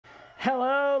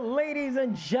Hello, ladies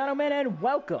and gentlemen, and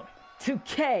welcome to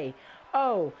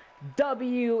KOW.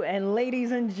 And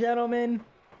ladies and gentlemen,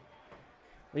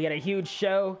 we got a huge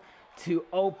show to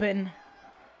open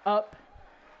up,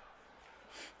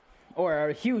 or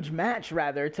a huge match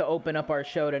rather, to open up our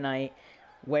show tonight,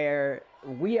 where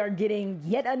we are getting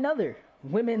yet another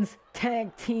women's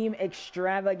tag team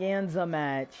extravaganza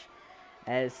match,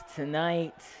 as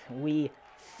tonight we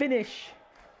finish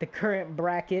the current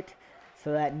bracket,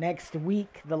 so that next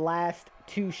week, the last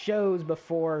two shows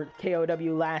before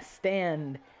KOW Last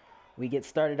Stand, we get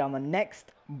started on the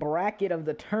next bracket of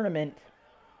the tournament.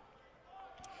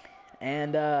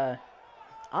 And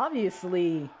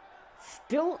obviously,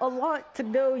 still a lot to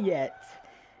go yet,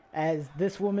 as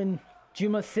this woman,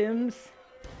 Juma Sims,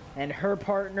 and her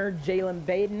partner, Jayln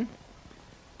Baden,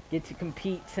 get to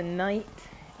compete tonight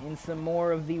in some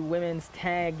more of the women's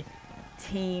tag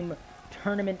team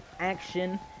tournament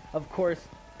action. Of course,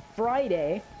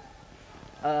 Friday,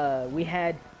 we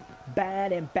had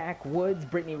Bad and Backwoods,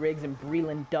 Brittany Riggs and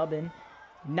Breland Dubbin,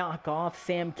 knock off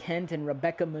Sam Kent and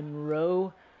Rebecca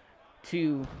Monroe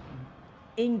to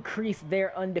increase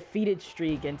their undefeated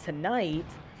streak. And tonight,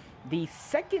 the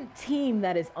second team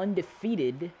that is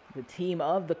undefeated, the team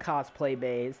of the Cosplay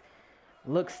Baes,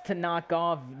 looks to knock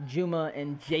off Juma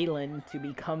and Jayln to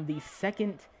become the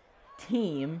second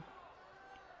team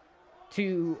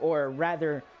to, or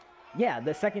rather,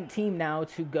 the second team now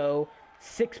to go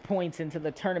 6 points into the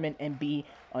tournament and be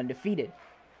undefeated.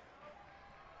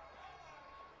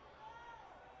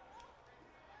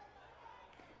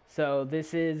 So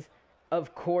this is,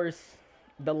 of course,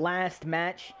 the last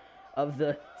match of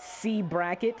the C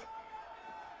bracket.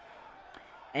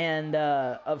 And,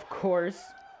 of course,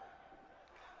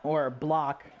 or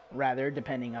block, rather,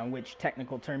 depending on which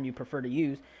technical term you prefer to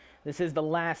use. This is the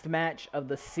last match of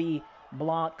the C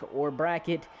block or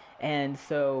bracket. And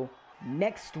so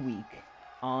next week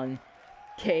on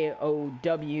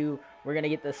KOW, we're going to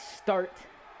get the start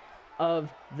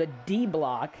of the D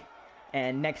block.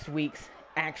 And next week's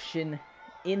action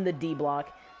in the D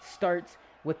block starts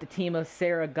with the team of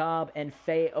Sarah Gobb and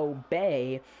Cosplay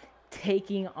Bae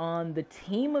taking on the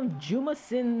team of Juma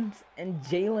Sims and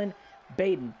Jayln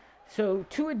Baden. So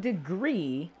to a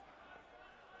degree,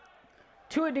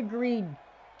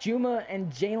 Juma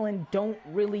and Jayln don't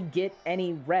really get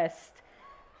any rest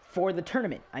for the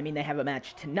tournament. I mean, they have a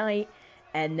match tonight,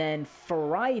 and then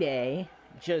Friday,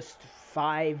 just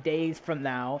 5 days from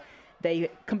now, they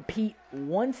compete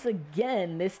once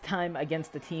again, this time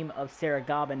against the team of Sarah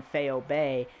Gobb and Cosplay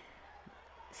Bae.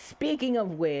 Speaking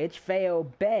of which, Cosplay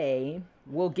Bae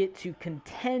will get to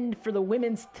contend for the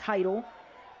women's title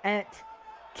at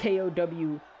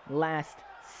KOW Last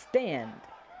Stand.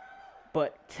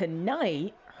 But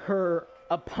tonight, her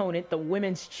opponent, the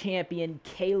women's champion,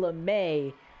 Kayla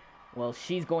May, well,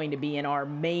 she's going to be in our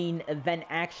main event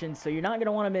action, so you're not going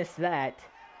to want to miss that.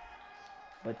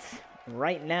 But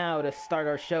right now, to start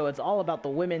our show, it's all about the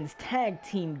women's tag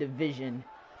team division,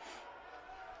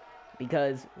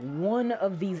 because one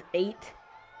of these 8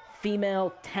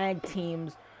 female tag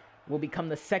teams will become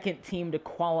the second team to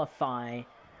qualify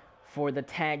for the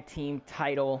tag team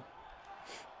title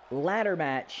ladder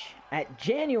match at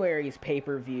January's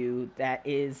pay-per-view. That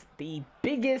is the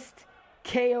biggest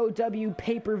KOW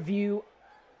pay-per-view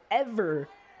ever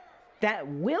that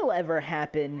will ever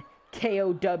happen,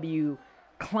 KOW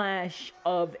Clash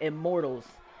of Immortals.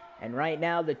 And right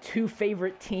now, the two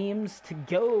favorite teams to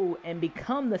go and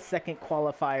become the second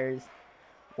qualifiers,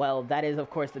 well, that is, of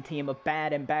course, the team of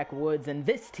Bad and Backwoods, and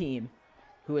this team,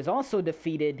 who has also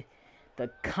defeated the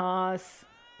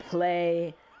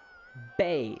Cosplay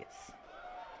Baes.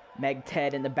 Meg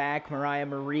Ted in the back, Mariah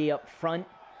Marie up front.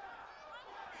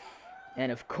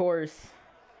 And of course,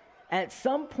 at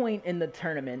some point in the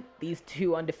tournament, these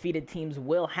two undefeated teams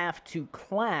will have to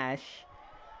clash,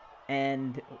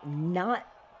 and not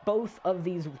both of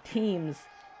these teams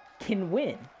can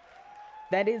win.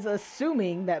 That is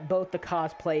assuming that both the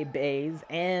Cosplay Baes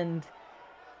and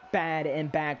Bad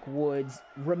and Backwoods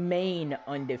remain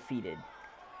undefeated.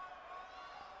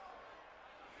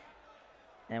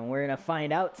 And we're going to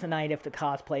find out tonight if the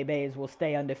Cosplay Baes will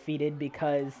stay undefeated,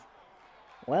 because,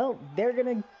 well, they're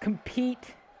going to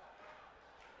compete,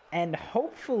 and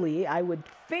hopefully, I would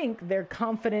think they're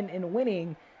confident in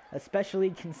winning, especially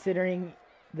considering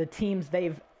the teams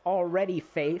they've already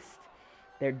faced.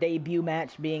 Their debut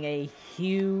match being a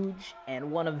huge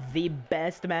and one of the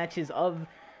best matches of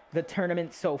the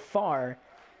tournament so far.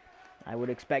 I would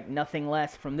expect nothing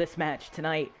less from this match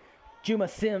tonight. Juma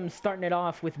Sims starting it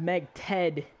off with Meg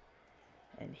Ted.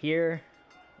 And here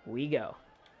we go.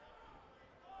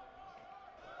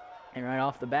 And right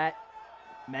off the bat,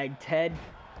 Meg Ted,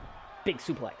 big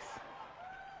suplex.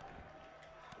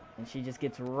 And she just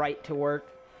gets right to work.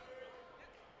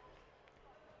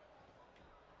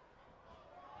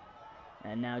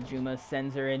 And now Juma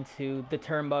sends her into the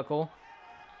turnbuckle.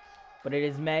 But it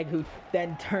is Meg who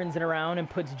then turns it around and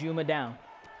puts Juma down.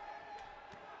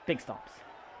 Big stomps.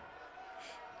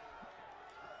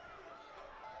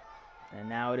 And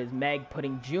now it is Meg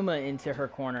putting Juma into her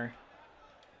corner.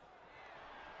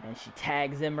 And she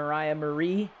tags in Mariah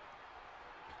Marie.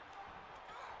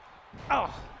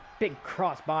 Oh, big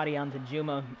crossbody onto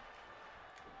Juma.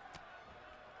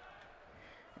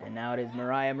 And now it is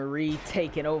Mariah Marie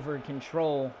taking over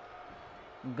control.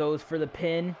 Goes for the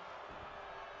pin.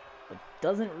 But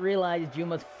doesn't realize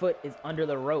Juma's foot is under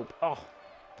the rope. Oh,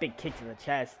 big kick to the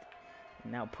chest.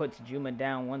 And now puts Juma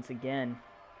down once again.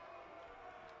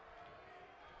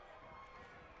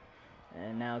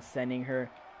 And now sending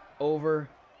her over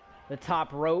the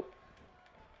top rope.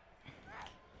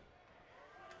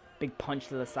 Big punch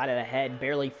to the side of the head.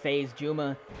 Barely phased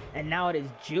Juma. And now it is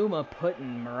Juma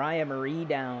putting Mariah Marie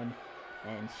down.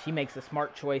 And she makes a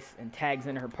smart choice and tags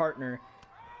in her partner,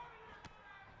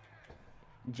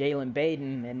 Jayln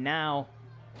Baden. And now,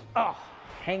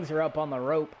 hangs her up on the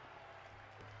rope.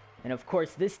 And of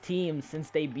course, this team,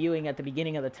 since debuting at the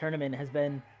beginning of the tournament, has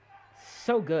been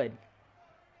so good.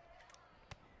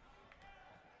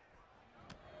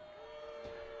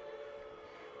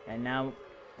 And now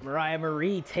Mariah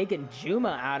Marie taking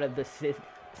Juma out of the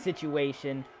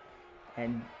situation.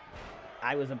 And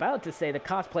I was about to say the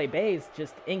Cosplay Bae is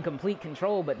just in complete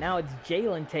control, but now it's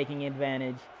Jayln taking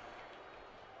advantage.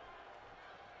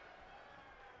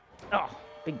 Oh,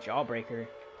 big jawbreaker.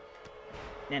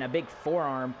 And a big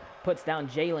forearm puts down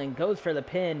Jayln, goes for the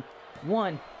pin.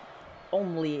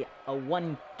 Only a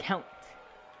 1 count.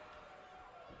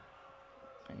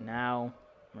 And now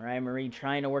Mariah Marie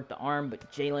trying to work the arm, but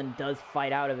Jayln does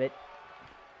fight out of it.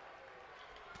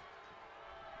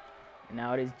 And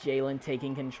now it is Jayln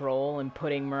taking control and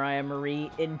putting Mariah Marie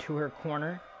into her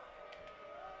corner.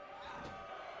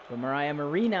 But Mariah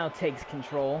Marie now takes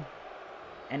control.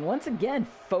 And once again,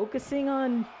 focusing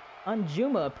on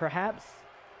Juma, perhaps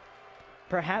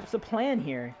a plan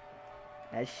here.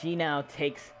 As she now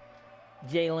takes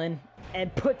Jayln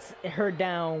and puts her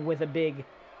down with a big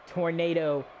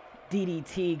tornado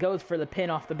DDT. Goes for the pin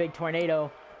off the big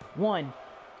tornado.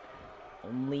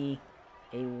 Only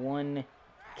a 1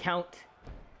 count.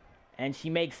 And she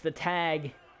makes the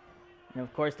tag. And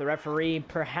of course the referee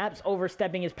perhaps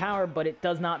overstepping his power, but it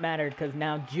does not matter because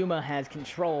now Juma has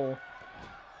control.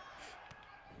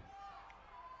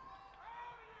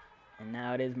 And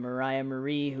now it is Mariah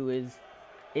Marie who is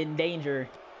in danger.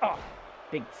 Oh,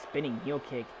 big spinning heel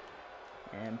kick.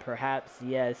 And perhaps,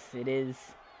 yes, it is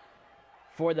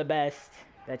for the best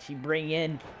that she bring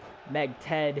in Meg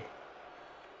Ted,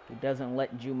 who doesn't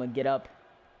let Juma get up.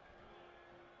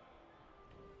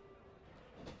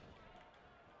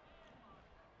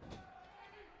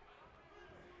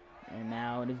 And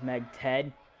now it is Meg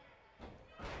Ted.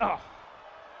 Oh,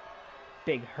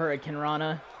 big Hurricane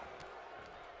Rana.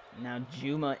 Now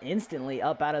Juma instantly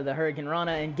up out of the Hurricane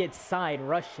Rana and gets side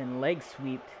Russian leg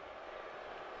sweeped.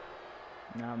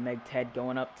 Now Meg Ted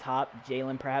going up top.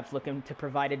 Jayln perhaps looking to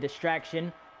provide a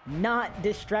distraction. Not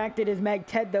distracted is Meg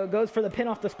Ted though. Goes for the pin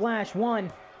off the splash. 1,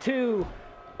 2.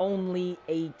 Only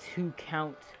a 2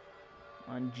 count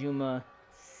on Juma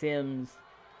Sims.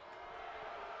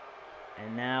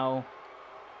 And now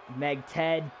Meg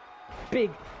Ted.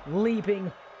 Big leaping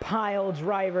pile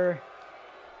driver.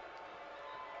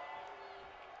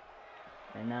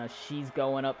 And now she's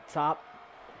going up top.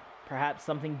 Perhaps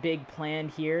something big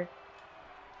planned here.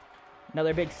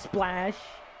 Another big splash.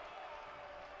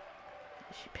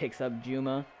 She picks up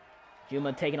Juma.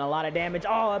 Juma taking a lot of damage.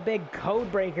 Oh, a big code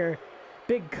breaker.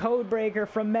 Big code breaker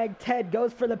from Meg Ted.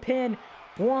 Goes for the pin.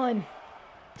 1,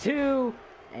 2.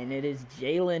 And it is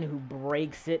Jayln who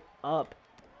breaks it up.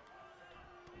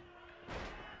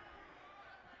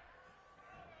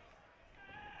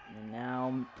 And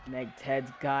now Meg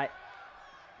Ted's got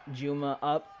Juma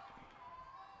up.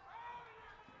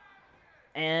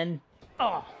 And,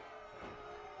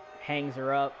 hangs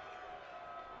her up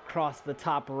across the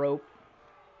top rope.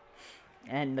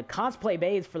 And the Cosplay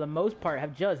Baes, for the most part,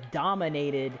 have just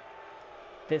dominated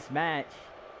this match.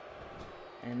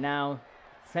 And now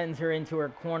sends her into her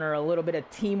corner. A little bit of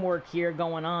teamwork here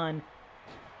going on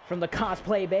from the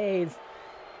Cosplay Baes.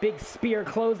 Big spear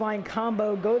clothesline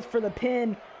combo. Goes for the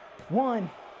pin. 1,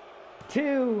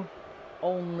 2.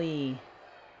 Only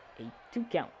a 2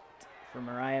 count for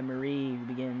Mariah Marie, who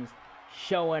begins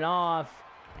showing off.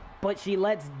 But she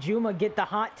lets Juma get the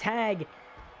hot tag.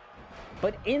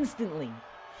 But instantly,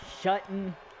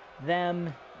 shutting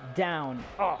them down.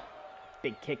 Oh,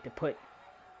 big kick to put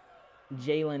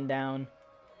Jayln down.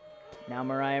 Now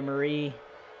Mariah Marie.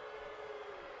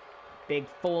 Big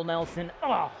full Nelson.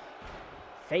 Oh,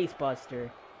 face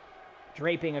buster.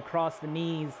 Draping across the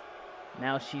knees.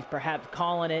 Now she's perhaps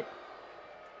calling it.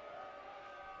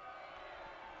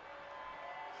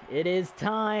 It is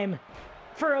time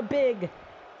for a big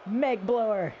Meg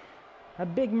blower. A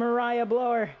big Mariah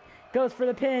blower. Goes for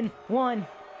the pin. 1,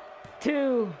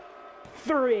 2,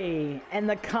 3. And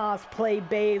the Cosplay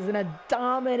Baes, in a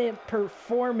dominant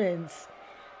performance,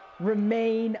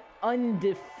 remain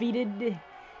undefeated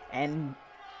and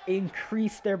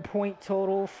increase their point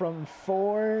total from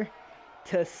 4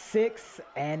 to 6.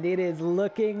 And it is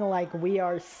looking like we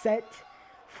are set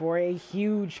for a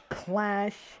huge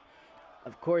clash.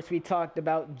 Of course, we talked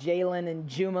about Jayln and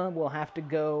Juma will have to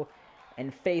go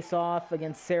and face off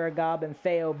against Sarah Gobb and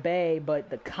Feo Bae,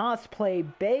 but the Cosplay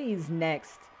Bae's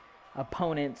next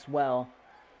opponents, well,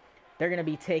 they're going to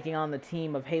be taking on the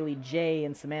team of Haley J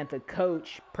and Samantha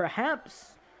Coach,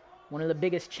 perhaps one of the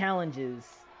biggest challenges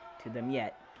to them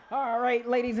yet. All right,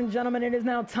 ladies and gentlemen, it is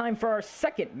now time for our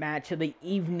second match of the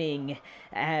evening,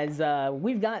 as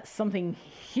we've got something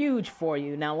huge for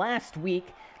you. Now, last week,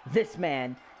 this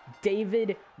man,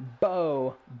 David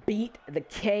Bae, beat the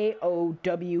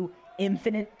KOW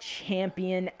Infinite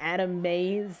Champion Adam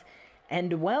Mays,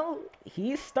 and well,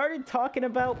 he started talking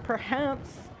about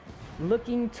perhaps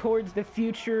looking towards the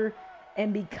future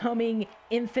and becoming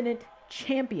Infinite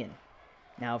Champion.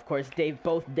 Now, of course,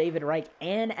 both David Rike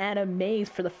and Adam Mays,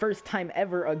 for the first time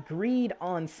ever, agreed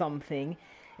on something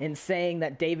in saying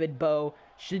that David Bae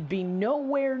should be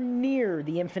nowhere near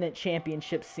the Infinite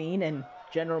Championship scene, and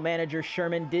General Manager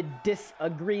Sherman did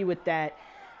disagree with that,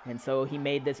 and so he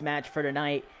made this match for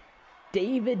tonight.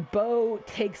 David Bae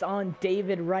takes on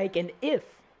David Rike, and if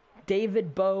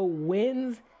David Bae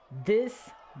wins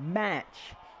this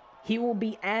match, he will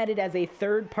be added as a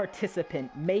third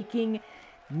participant, making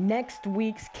next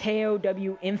week's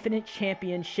KOW Infinite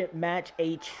Championship match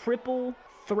a triple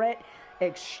threat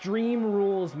Extreme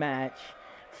Rules match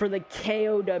for the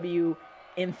KOW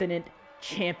Infinite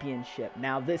Championship.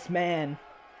 Now, this man,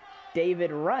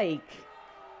 David Rike,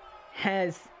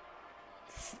 has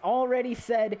already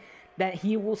said that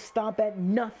he will stop at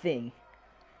nothing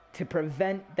to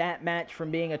prevent that match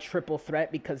from being a triple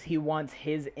threat because he wants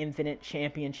his Infinite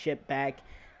Championship back.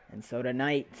 And so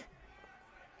tonight,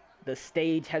 the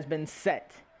stage has been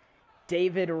set.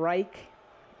 David Rike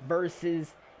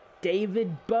versus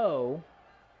David Bae.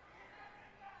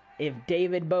 If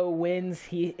David Bae wins,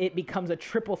 it becomes a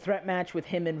triple threat match with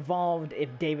him involved.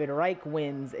 If David Rike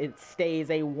wins, it stays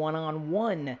a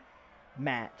one-on-one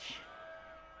match.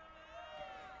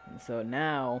 And so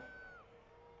now,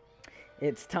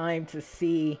 it's time to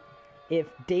see if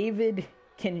David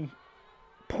can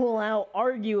pull out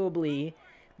arguably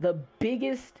the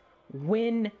biggest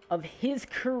win of his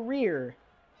career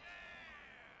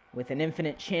with an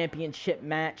Infinite Championship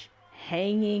match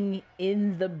hanging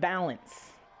in the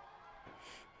balance.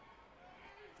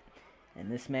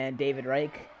 And this man, David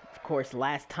Rike, of course,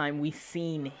 last time we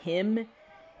seen him,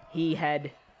 he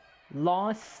had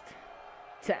lost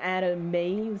to Adam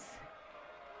Mays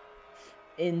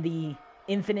in the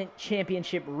Infinite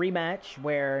Championship rematch,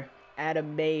 where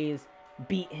Adam Mays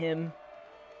beat him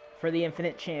for the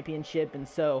Infinite Championship. And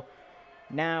so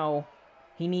now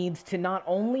he needs to not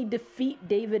only defeat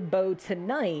David Bae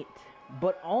tonight,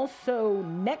 but also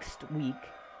next week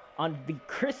on the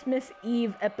Christmas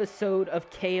Eve episode of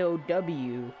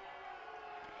KOW,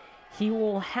 he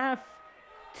will have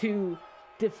to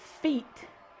defeat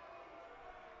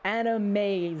Adam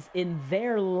Mays in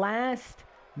their last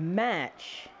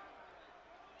match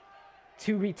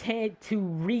to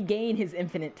regain his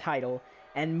Infinite title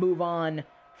and move on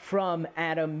from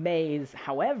Adam Mays.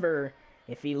 However,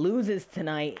 if he loses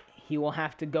tonight, he will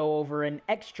have to go over an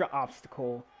extra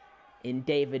obstacle in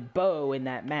David Bae in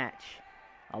that match.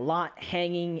 A lot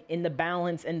hanging in the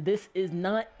balance, and this is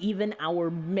not even our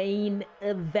main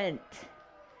event.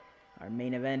 Our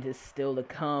main event is still to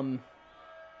come.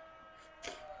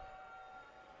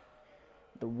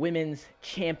 The women's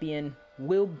champion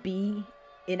will be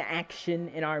in action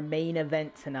in our main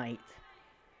event tonight.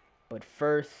 But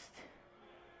first,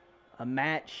 a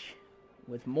match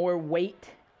with more weight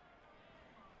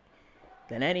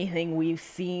than anything we've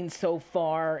seen so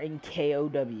far in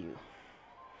KOW.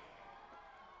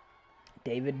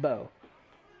 David Bae,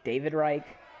 David Rike,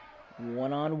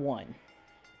 one-on-one.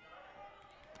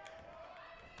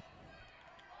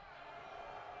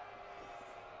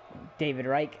 David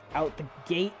Rike out the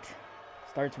gate,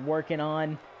 starts working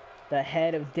on the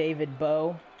head of David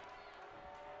Bae.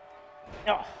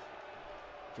 Oh,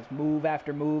 just move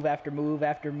after move after move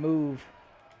after move.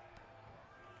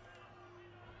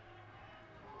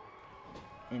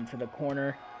 Into the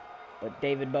corner, but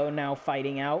David Bae now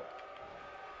fighting out.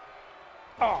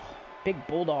 Oh, big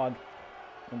bulldog.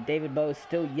 And David Bae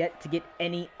still yet to get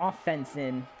any offense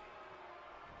in.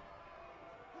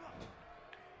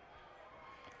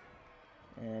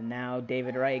 And now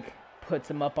David Rike puts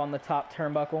him up on the top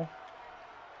turnbuckle.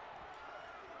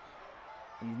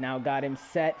 He's now got him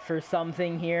set for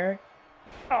something here.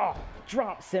 Oh,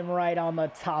 drops him right on the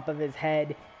top of his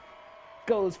head.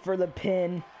 Goes for the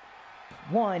pin.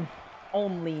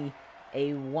 Only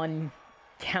a 1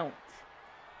 count.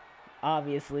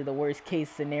 Obviously, the worst case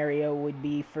scenario would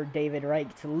be for David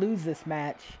Rike to lose this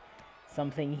match.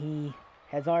 Something he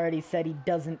has already said he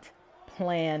doesn't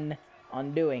plan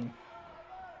on doing.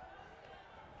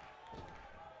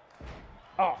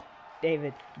 Oh,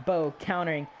 David Bae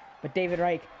countering, but David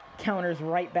Rike counters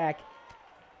right back.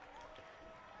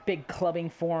 Big clubbing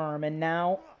forearm, and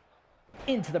now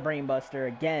into the brainbuster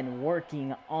again,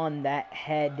 working on that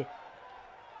head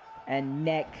and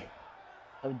neck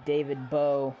of David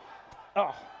Bae.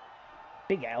 Oh,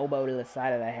 big elbow to the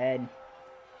side of the head.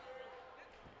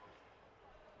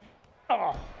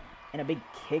 Oh, and a big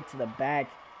kick to the back.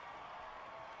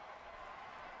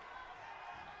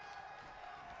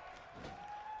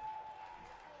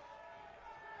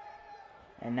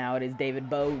 And now it is David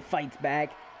Bae who fights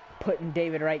back, putting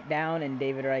David Rike down, and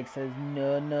David Rike says,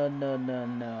 no, no, no, no,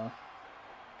 no.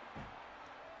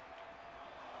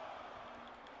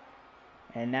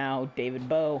 And now David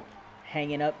Bae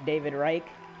hanging up David Rike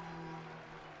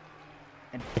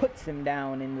and puts him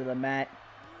down into the mat.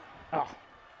 Oh,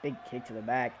 big kick to the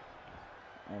back.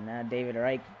 And now David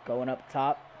Rike going up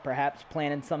top, perhaps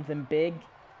planning something big.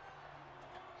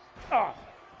 Oh,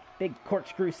 big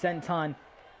corkscrew senton.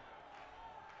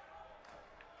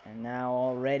 And now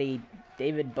already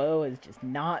David Bae has just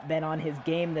not been on his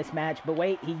game this match. But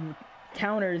wait, he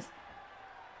counters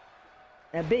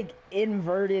a big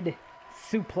inverted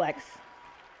suplex.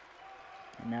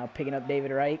 And now picking up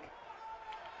David Rike.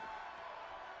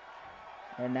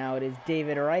 And now it is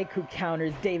David Rike who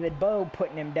counters David Bae,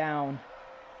 putting him down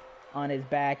on his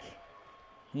back.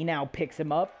 He now picks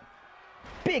him up.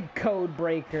 Big code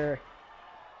breaker.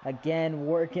 Again,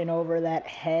 working over that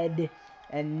head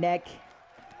and neck.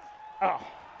 Oh,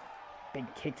 big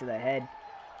kick to the head.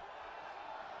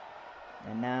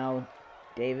 And now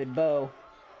David Bae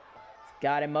has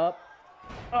got him up.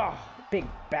 Oh, big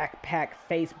backpack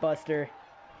face buster.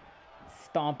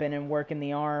 Stomping and working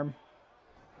the arm.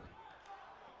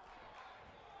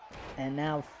 And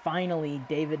now finally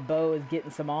David Bae is getting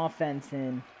some offense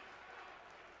in.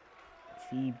 As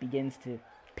he begins to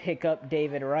pick up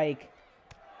David Rike.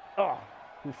 Oh,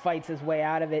 who fights his way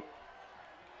out of it.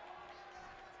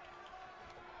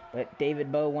 But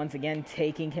David Bae once again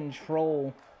taking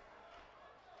control.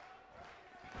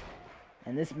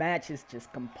 And this match is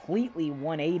just completely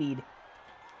 180'd.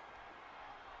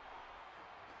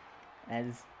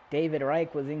 As David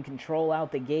Rike was in control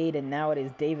out the gate, and now it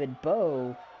is David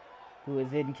Bae who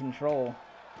is in control.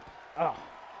 Oh.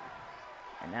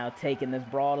 And now taking this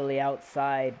brawl to the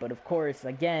outside. But of course,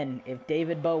 again, if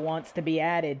David Bae wants to be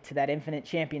added to that Infinite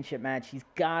Championship match, he's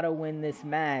got to win this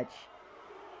match.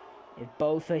 If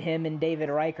both of him and David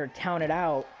Rike are counted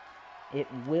out, it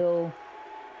will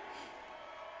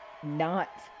not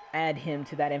add him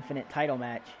to that Infinite title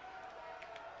match.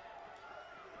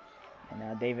 And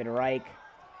now David Rike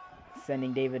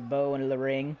sending David Bae into the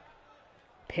ring.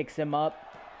 Picks him up.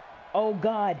 Oh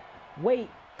God, wait,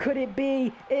 could it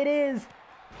be? It is!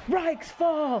 Rike's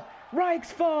fall!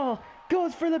 Rike's fall!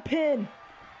 Goes for the pin!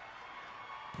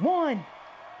 1,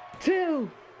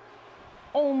 2,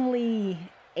 only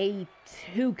a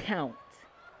 2 count.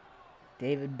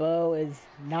 David Bae is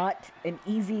not an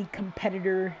easy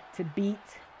competitor to beat.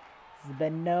 He's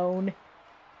been known.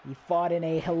 He fought in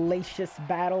a hellacious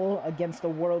battle against a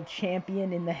world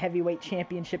champion in the heavyweight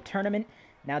championship tournament.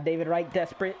 Now David Rike,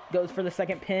 desperate, goes for the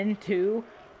second pin. 2,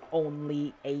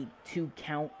 only a 2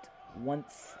 count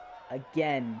once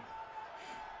again.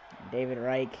 David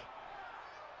Rike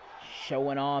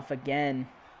showing off again.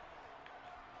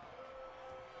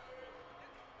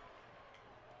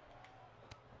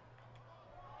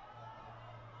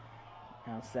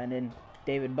 Now sending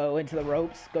David Bae into the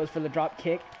ropes. Goes for the drop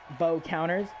kick. Bae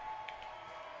counters.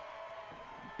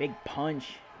 Big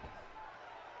punch.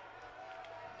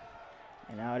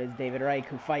 And now it is David Rike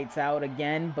who fights out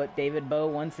again. But David Bae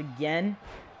once again.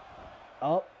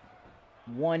 Oh.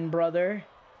 1 brother.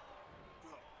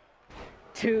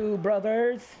 2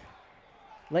 brothers.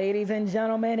 Ladies and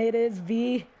gentlemen, it is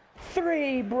the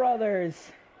Three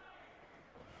brothers.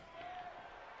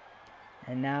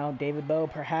 And now David Bowe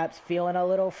perhaps feeling a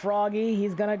little froggy.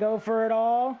 He's going to go for it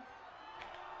all.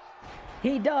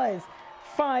 He does.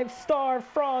 5-star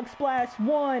frog splash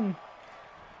 1.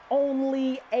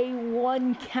 Only a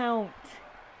 1 count.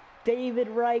 David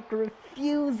Rike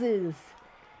refuses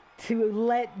to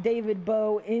let David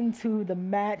Bowe into the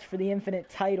match for the Infinite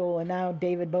title. And now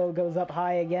David Bowe goes up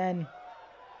high again.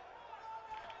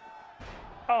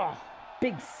 Oh,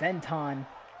 big senton.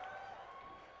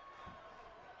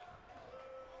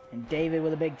 And David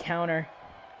with a big counter.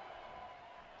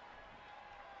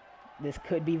 This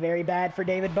could be very bad for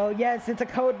David Bowe. Yes, it's a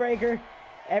code breaker.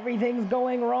 Everything's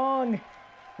going wrong.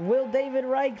 Will David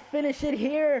Rike finish it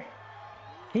here?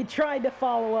 He tried to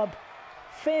follow up.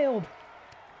 Failed.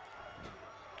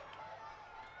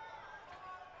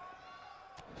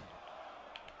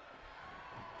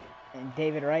 And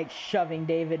David Rike shoving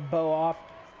David Bowe off.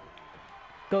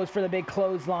 Goes for the big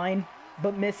clothesline,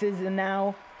 but misses, and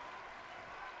now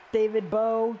David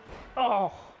Bowe,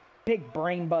 oh, big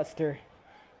brain buster.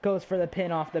 Goes for the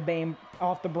pin off the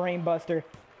brain buster.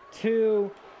 2.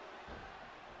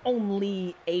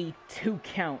 Only a 2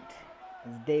 count.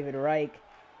 As David Rike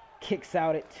kicks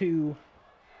out at 2.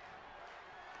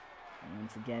 And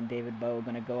once again, David Bowe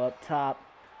gonna go up top.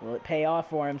 Will it pay off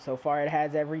for him? So far it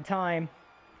has every time.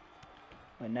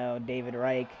 But no, David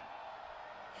Rike.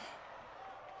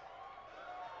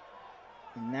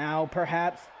 Now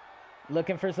perhaps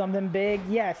looking for something big.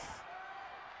 Yes.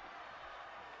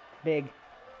 Big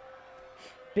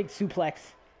suplex.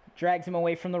 Drags him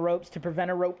away from the ropes to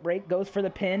prevent a rope break. Goes for the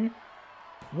pin.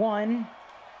 1.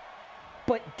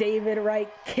 But David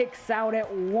Rike kicks out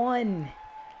at 1.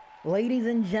 Ladies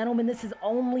and gentlemen, this is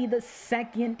only the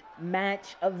 2nd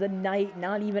match of the night.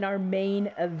 Not even our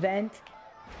main event.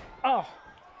 Oh.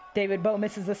 David Bowe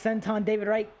misses the senton. David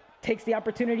Rike takes the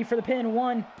opportunity for the pin.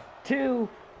 1, 2.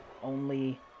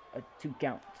 Only a 2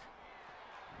 count.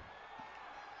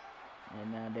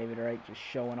 And now David Rike just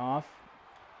showing off.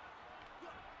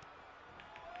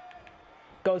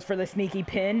 Goes for the sneaky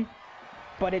pin,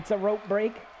 but it's a rope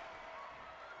break.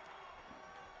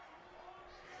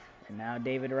 And now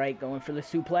David Rike going for the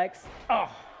suplex. Oh,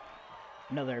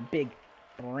 another big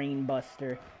brain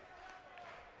buster.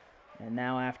 And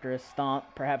now after a stomp,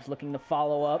 perhaps looking to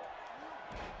follow up.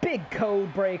 Big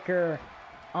code breaker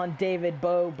on David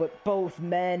Bowe, but both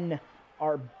men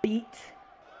are beat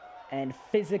and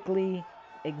physically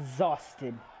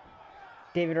exhausted.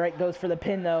 David Rike goes for the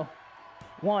pin though.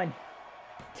 1,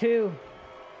 2.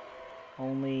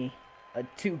 Only a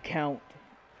 2 count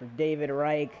for David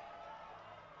Rike,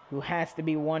 who has to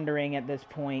be wondering at this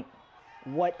point,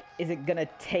 what is it gonna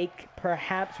take?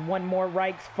 Perhaps one more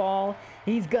Rike's fall.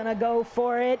 He's gonna go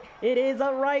for it. It is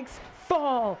a Rike's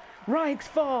fall. Rike's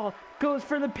fall goes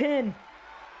for the pin.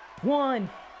 1,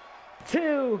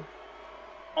 2.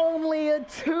 Only a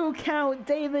 2 count.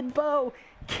 David Bowe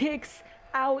kicks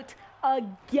out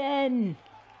again.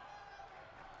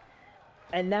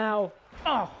 And now,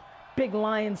 oh, big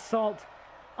lion salt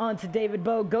onto David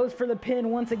Bowe. Goes for the pin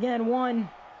once again. 1,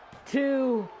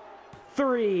 2,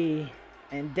 3.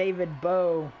 And David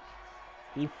Bowe,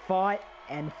 he fought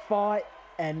and fought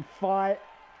and fought,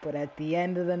 but at the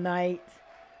end of the night,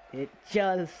 it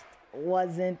just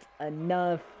wasn't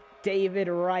enough. David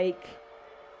Rike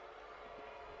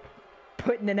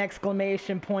putting an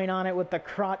exclamation point on it with the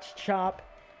crotch chop,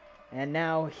 and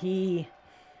now he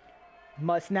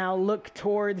must now look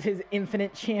towards his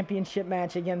Infinite Championship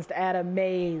match against Adam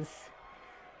Mays,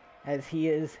 as he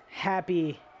is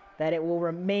happy that it will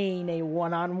remain a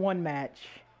one-on-one match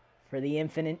for the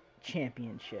Infinite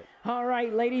Championship. All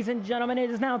right, ladies and gentlemen, it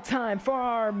is now time for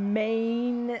our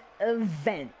main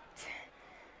event.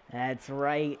 That's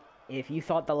right. If you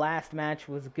thought the last match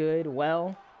was good,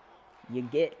 well, you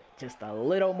get just a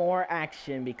little more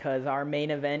action because our main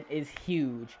event is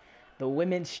huge. The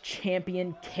women's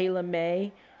champion, Kayla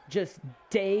May, just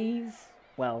days,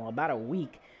 well, about a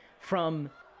week from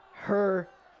her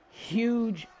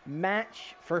huge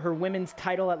match for her women's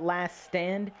title at Last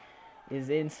Stand, is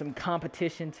in some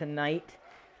competition tonight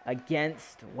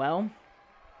against, well,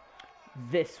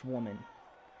 this woman.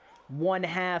 One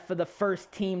half of the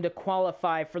first team to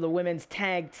qualify for the women's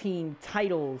tag team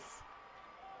titles.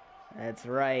 That's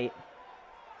right.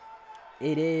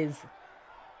 It is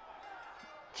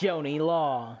Joni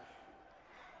Law.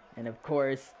 And of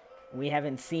course, we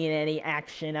haven't seen any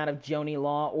action out of Joni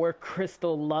Law or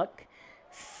Crystal Luck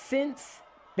since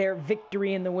their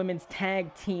victory in the women's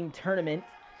tag team tournament.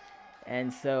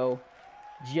 And so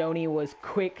Joni was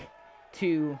quick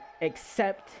to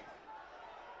accept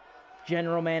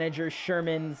General Manager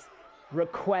Sherman's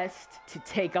request to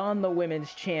take on the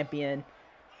women's champion.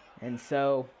 And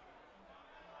so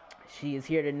she is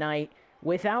here tonight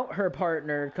without her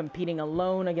partner, competing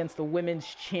alone against the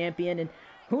women's champion. And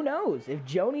who knows, if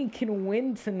Joni can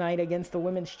win tonight against the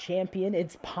women's champion,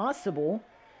 it's possible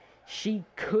she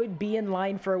could be in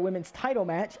line for a women's title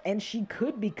match, and she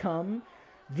could become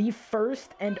the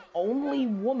first and only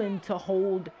woman to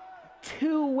hold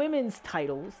 2 women's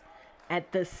titles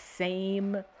at the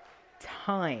same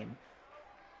time.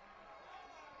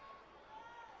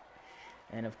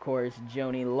 And of course,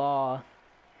 Joni Law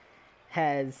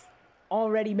has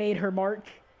already made her mark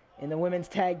in the women's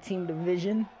tag team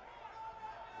division.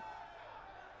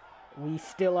 We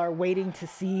still are waiting to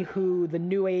see who the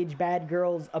New Age Bad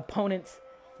Girls' opponents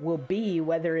will be,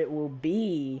 whether it will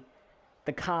be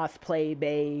the Cosplay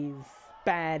Baes,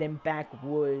 Bad and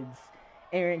Backwoods,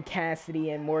 Aaron Cassidy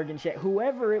and Morgan Shet,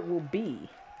 whoever it will be.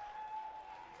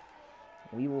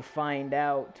 We will find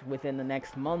out within the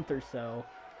next month or so.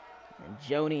 And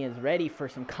Joni is ready for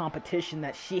some competition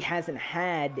that she hasn't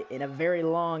had in a very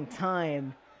long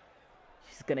time.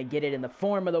 She's going to get it in the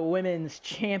form of the women's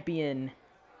champion,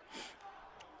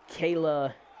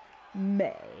 Kayla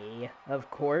May, of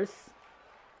course.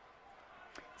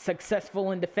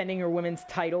 Successful in defending her women's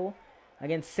title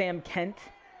against Sam Kent.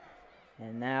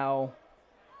 And now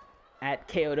at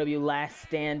KOW Last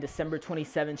Stand, December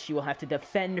 27th, she will have to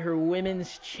defend her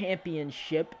women's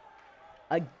championship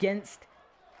against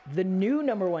the new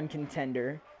 #1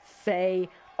 contender, Faye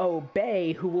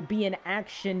Bae, who will be in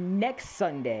action next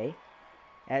Sunday,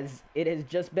 as it has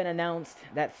just been announced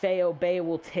that Faye Bae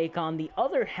will take on the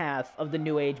other half of the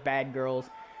New Age Bad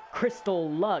Girls, Crystal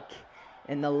Luck,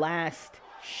 in the last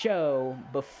show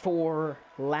before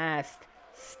Last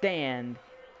Stand.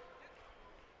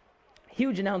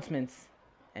 Huge announcements,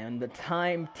 and the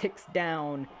time ticks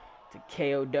down to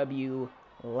KOW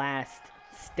Last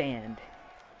Stand.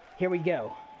 Here we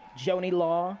go. Joni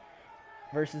Law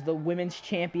versus the women's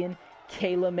champion,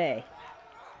 Kayla May.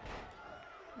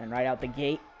 And right out the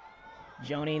gate,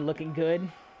 Joni looking good,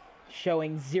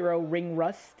 showing 0 ring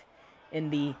rust in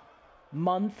the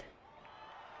month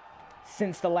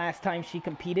since the last time she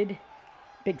competed.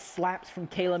 Big slaps from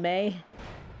Kayla May.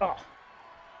 Oh,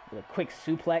 with a quick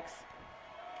suplex.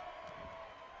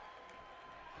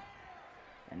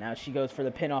 And now she goes for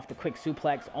the pin off the quick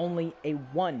suplex. Only a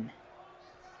 1.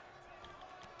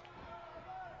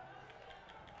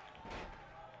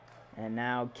 And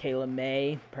now Kayla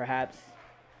May, perhaps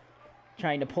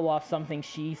trying to pull off something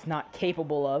she's not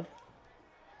capable of.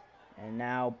 And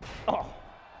now, oh,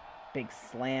 big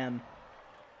slam.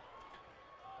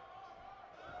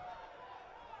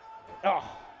 Oh,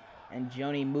 and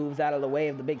Joni moves out of the way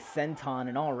of the big senton,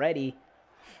 and already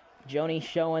Joni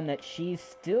showing that she's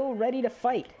still ready to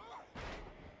fight.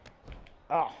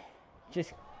 Oh,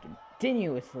 just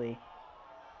continuously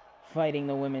fighting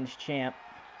the women's champ.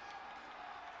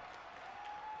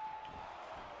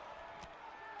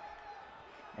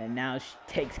 And now she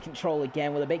takes control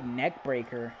again with a big neck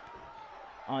breaker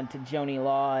onto Joni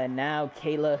Law. And now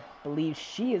Kayla believes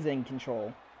she is in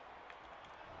control.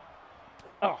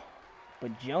 Oh,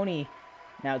 but Joni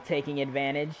now taking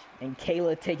advantage. And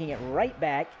Kayla taking it right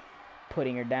back,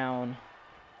 putting her down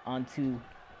onto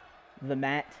the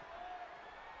mat.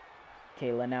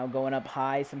 Kayla now going up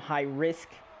high, some high risk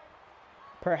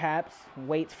perhaps.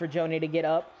 Waits for Joni to get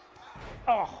up.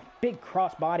 Oh, big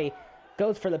crossbody.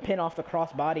 Goes for the pin off the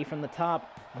crossbody from the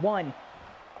top. 1.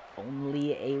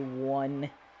 Only a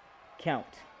 1 count.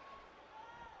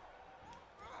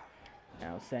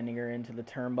 Now sending her into the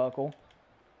turnbuckle.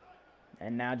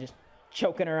 And now just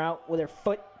choking her out with her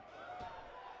foot.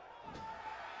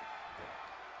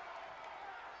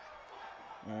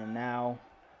 And now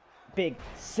big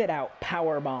sit out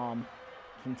power bomb.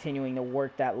 Continuing to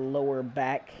work that lower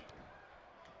back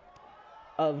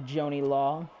of Joni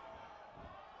Law.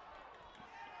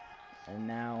 And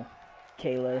now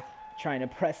Kayla trying to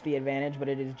press the advantage, but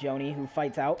it is Joni who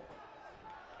fights out.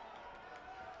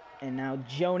 And now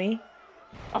Joni,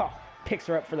 oh, picks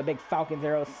her up for the big Falcon's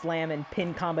Arrow slam and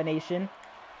pin combination.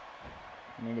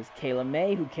 And it is Kayla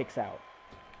May who kicks out.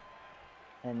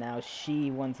 And now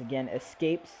she once again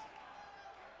escapes.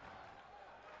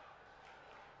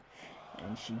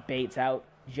 And she baits out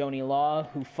Joni Law,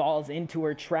 who falls into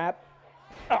her trap.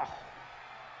 Oh,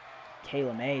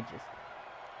 Kayla May just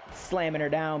slamming her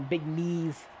down. Big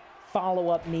knees,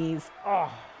 follow-up knees.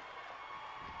 Oh,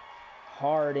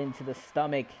 hard into the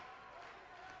stomach.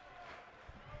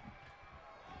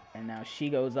 And now she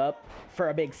goes up for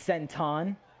a big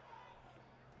senton.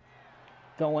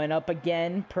 Going up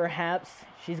again, perhaps.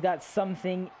 She's got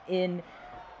something in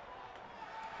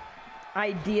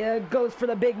idea. Goes for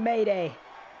the big Mayday.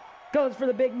 Goes for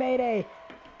the big Mayday.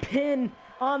 Pin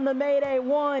on the Mayday.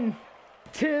 1,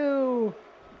 2.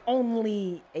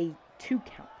 Only a 2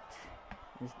 count.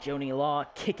 Is Joni Law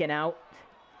kicking out.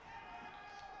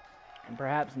 And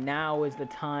perhaps now is the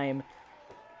time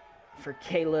for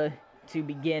Kayla to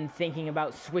begin thinking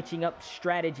about switching up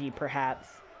strategy, perhaps.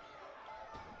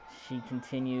 She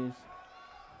continues.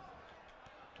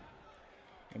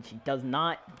 And she does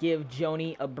not give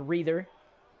Joni a breather.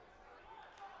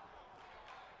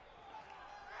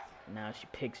 Now she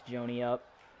picks Joni up.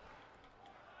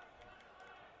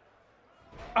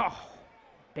 Oh!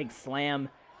 Big slam.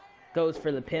 Goes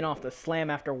for the pin off the slam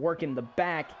after working the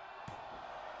back.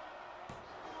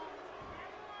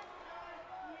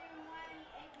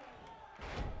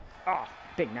 Oh,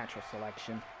 big natural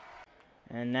selection.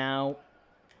 And now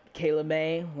Cosplay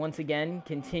Bae once again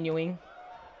continuing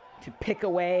to pick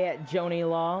away at Joni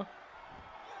Law.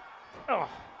 Oh,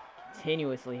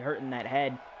 continuously hurting that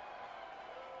head.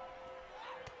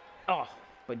 Oh,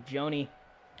 but Joni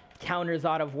counters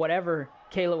out of whatever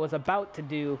Kayla was about to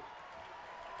do.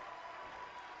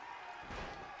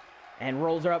 And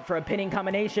rolls her up for a pinning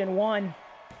combination. 1,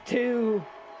 2,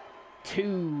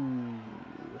 2.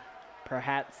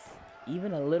 Perhaps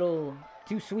even a little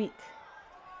too sweet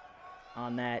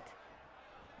on that.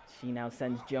 She now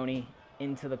sends Joni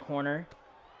into the corner.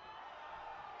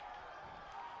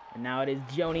 And now it is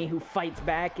Joni who fights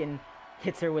back and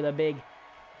hits her with a big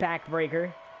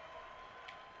backbreaker.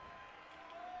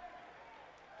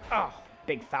 Oh,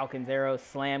 big Falcon's Arrow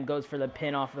slam. Goes for the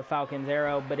pin off the Falcon's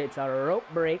Arrow, but it's a rope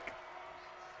break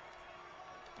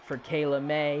for Cosplay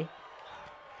Bae.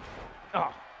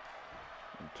 Oh.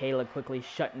 And Kayla quickly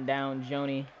shutting down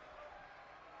Joni.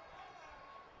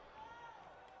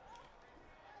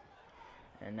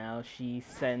 And now she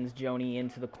sends Joni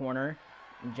into the corner.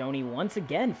 And Joni once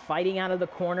again fighting out of the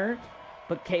corner,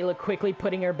 but Kayla quickly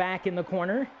putting her back in the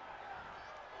corner.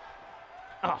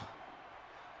 Oh.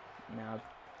 Now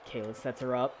Kayla sets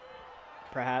her up.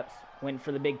 Perhaps went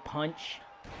for the big punch.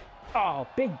 Oh,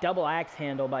 big double axe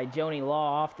handle by Joni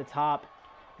Law off the top.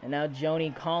 And now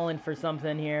Joni calling for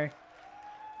something here.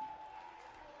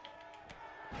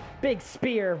 Big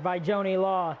spear by Joni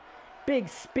Law. Big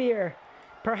spear.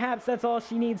 Perhaps that's all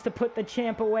she needs to put the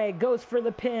champ away. Goes for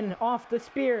the pin off the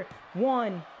spear.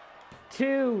 1,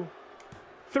 2,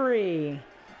 3.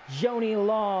 Joni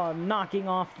Law knocking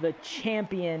off the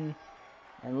champion.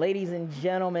 And ladies and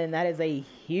gentlemen, that is a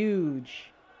huge,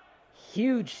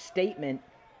 huge statement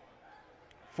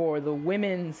for the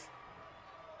women's,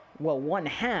 well, one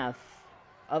half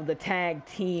of the tag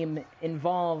team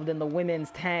involved in the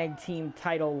women's tag team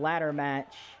title ladder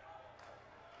match.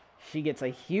 She gets a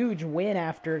huge win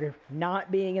after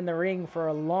not being in the ring for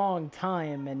a long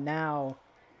time, and now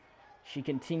she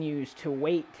continues to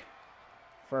wait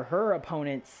for her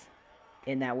opponents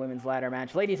in that women's ladder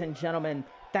match. Ladies and gentlemen,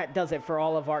 that does it for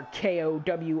all of our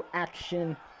KOW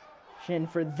action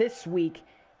for this week.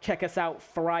 Check us out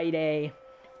Friday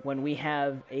when we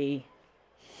have a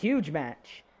huge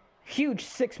match. Huge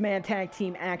 6-man tag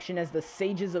team action as the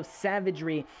Sages of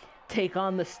Savagery take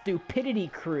on the Stupidity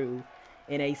Crew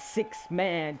in a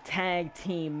 6-man tag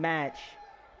team match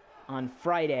on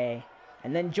Friday.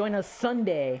 And then join us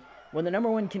Sunday when the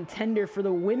 #1 contender for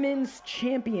the Women's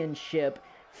Championship,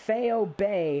 Cosplay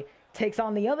Bae, takes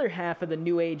on the other half of the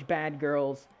New Age Bad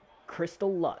Girls,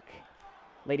 Crystal Luck.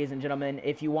 Ladies and gentlemen,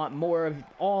 if you want more of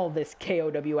all this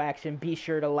KOW action, be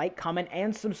sure to like, comment,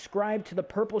 and subscribe to the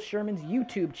Purple Sherman's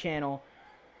YouTube channel.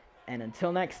 And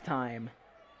until next time,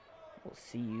 we'll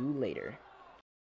see you later.